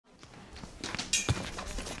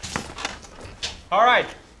All right,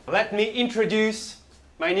 let me introduce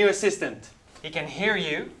my new assistant. He can hear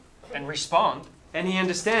you and respond, and he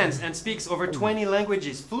understands and speaks over 20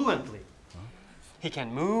 languages fluently. He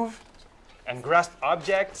can move and grasp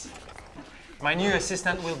objects. My new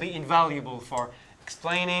assistant will be invaluable for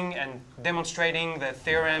explaining and demonstrating the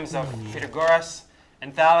theorems of Pythagoras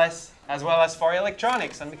and Thales, as well as for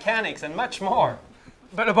electronics and mechanics and much more.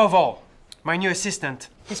 But above all, my new assistant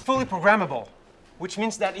is fully programmable, which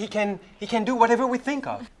means that he can do whatever we think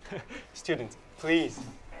of. Students, please.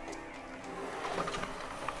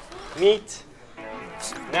 Meet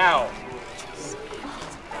now.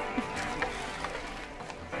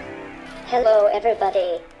 Hello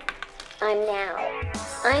everybody. I'm NAO.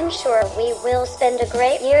 I'm sure we will spend a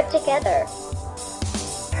great year together.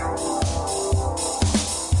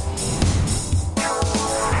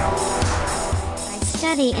 By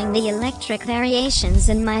studying the electric variations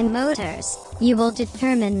in my motors, you will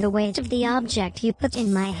determine the weight of the object you put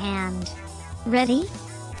in my hand. Ready?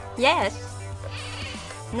 Yes.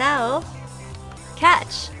 Now,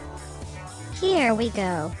 catch. Here we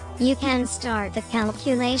go. You can start the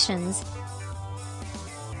calculations.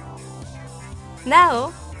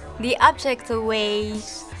 Now, the object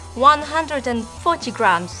weighs 140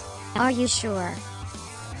 grams. Are you sure?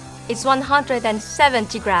 It's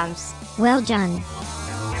 170 grams. Well done.